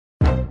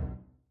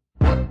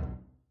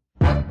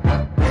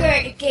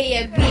kirk,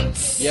 aka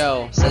beatz.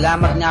 Yo,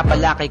 salamat nga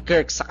pala kay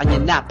Kirk sa kanya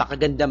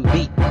napakagandang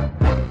beat.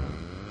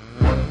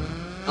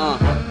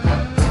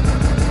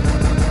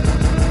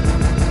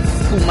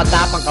 Kung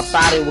matapang ka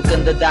pare, huwag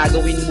kang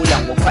dadagawin mo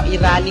lang. Huwag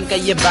pairaling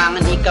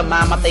kayabangan,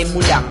 ikamamatay mo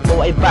lang.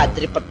 Ito ay bad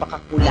trip at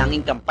pakakulangin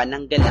kang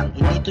pananggalang.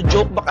 Hindi to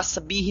joke, baka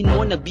sabihin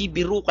mo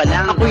nagbibiro ka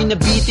lang. Ako'y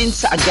nabitin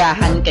sa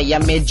agahan,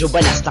 kaya medyo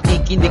balas.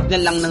 Nakikinig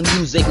na lang ng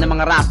music ng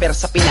mga rapper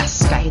sa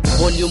Pinas. Kahit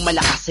volume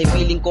malakas, ay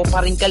feeling ko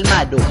pa rin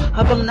kalmado.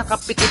 Habang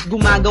nakapikit,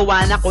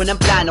 gumagawa na ko ng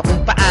plano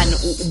kung paano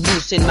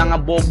uubusin mga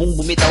bobong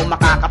bumitaw,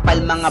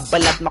 makakapal mga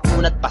balat,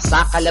 makunat pa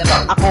sa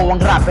kalabaw. Ako ang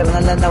rapper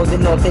na lanaw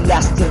din norte,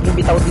 last year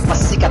lumitaw, di pa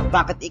sikat.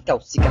 Bakit ikaw?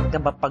 Sikat ka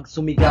ba pag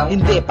sumigaw?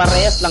 Hindi,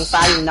 parehas lang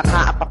tayo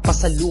nakaapak pa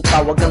sa lupa.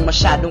 Wag kang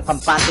masyadong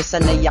kampante,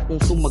 sanay akong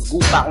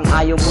sumagupa. Kung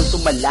ayaw mong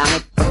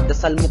sumalangit,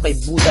 pagdasal mo kay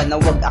Buddha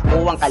na wag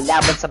ako ang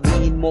kalaban,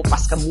 sabihin mo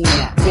pas ka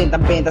muna.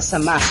 Bentang-benta sa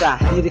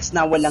masa, lyrics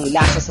na walang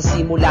lasa. Sa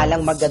simula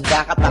lang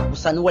maganda,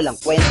 katapusan walang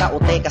kwenta.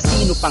 O teka,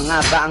 sino pa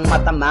nga ba ang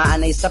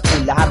matamaan ay sa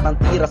pool? Lahat ng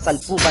tira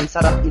salpukan,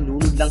 sarap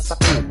ilunod lang sa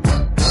pool.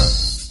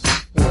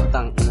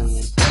 Putang ina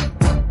yan.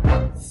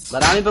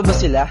 Marami pa ba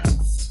sila?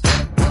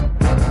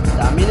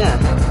 Dami na.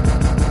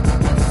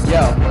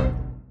 Yo.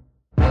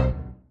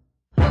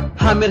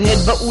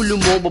 Hammerhead ba ulo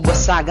mo?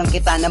 Babasagan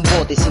kita ng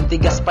bote.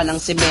 Sintigas pa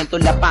ng semento,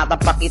 lapatan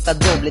pa kita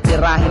doble.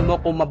 Tirahin mo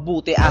kung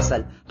mabuti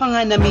asal.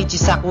 Panganamichi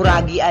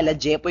sakuragi ala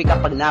jepoy.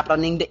 Kapag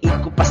napraning daig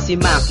ko pa si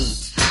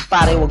Maki.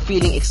 Pare wag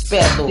feeling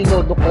eksperto.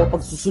 Tinodo ko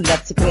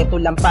pagsusulat, sikreto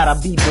lang para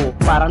bibo.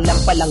 Parang lang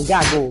palang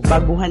gago.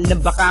 Baguhan lang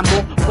baka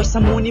mo, pues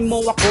samunin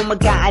mo ako,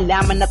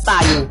 magkaalaman na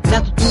tayo.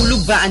 Natutulog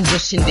ba ang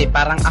Diyos? Hindi,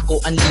 parang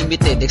ako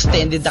unlimited.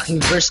 Extended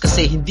aking verse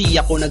kasi hindi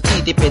ako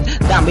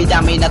nagtitipid.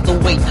 Damay-damay na to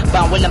wait,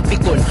 bawal ang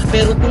pikon.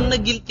 Pero kung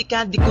nagilty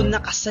ka, di ko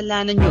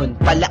nakasalanan yun.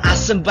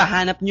 Palaas ang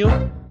bahanap nyo?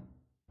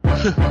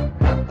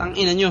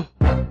 Tangina nyo.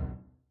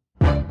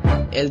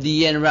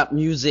 LDN Rap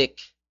Music,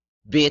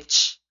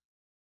 bitch.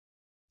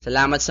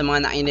 Salamat sa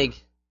mga nakinig.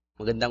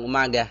 Magandang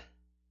umaga.